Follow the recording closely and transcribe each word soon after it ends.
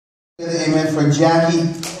Amen for Jackee.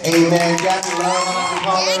 Amen. Jackee,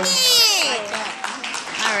 Jackee!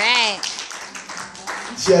 All right.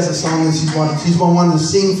 She has a song that she's been wanting to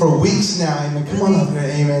sing for weeks now. Amen. Come on up here.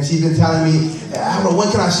 Amen. She's been telling me,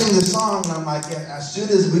 when can I sing this song? And I'm like, as soon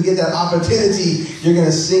as we get that opportunity, you're going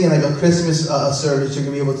to sing in like a Christmas service. You're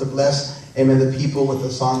going to be able to bless, amen, the people with the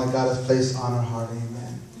song that God has placed on her heart.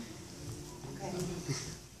 Amen. Okay.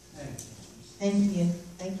 Thank you.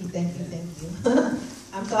 Thank you. Thank you. Thank you.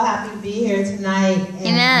 I'm so happy to be here tonight. And,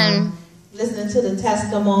 Amen. Listening to the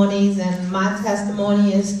testimonies, and my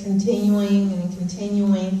testimony is continuing and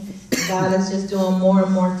continuing. God is just doing more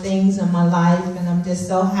and more things in my life, and I'm just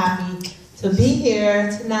so happy to be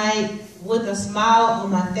here tonight with a smile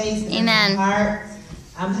on my face and Amen. my heart.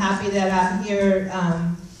 I'm happy that I'm here,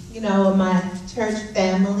 in my church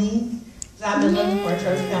family. I've been looking for a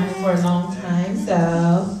church family for a long time,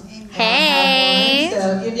 so. Hey.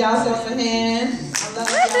 So give y'all self a hand. I love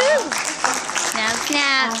y'all. Snap,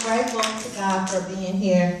 snap. I'm grateful to God for being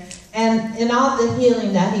here. And in all the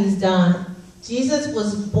healing that he's done, Jesus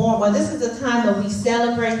was born. Well, this is the time that we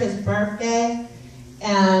celebrate his birthday.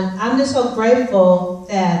 And I'm just so grateful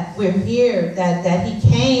that we're here, that he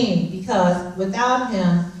came, because without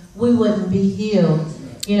him, we wouldn't be healed.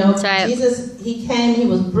 You know, right. Jesus, he came, he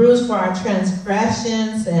was bruised for our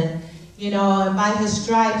transgressions, and and by his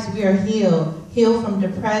stripes we are healed. Healed from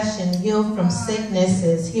depression, healed from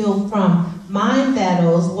sicknesses, healed from mind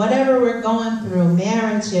battles. Whatever we're going through,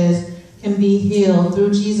 marriages can be healed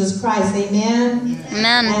through Jesus Christ. Amen?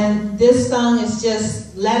 Amen. And this song is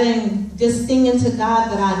just singing to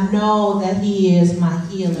God that I know that he is my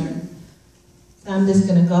healer. So I'm just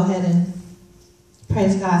going to go ahead and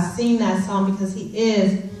praise God. Sing that song because he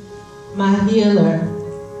is my healer.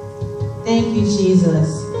 Thank you,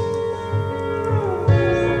 Jesus.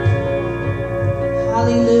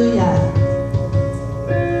 Hallelujah.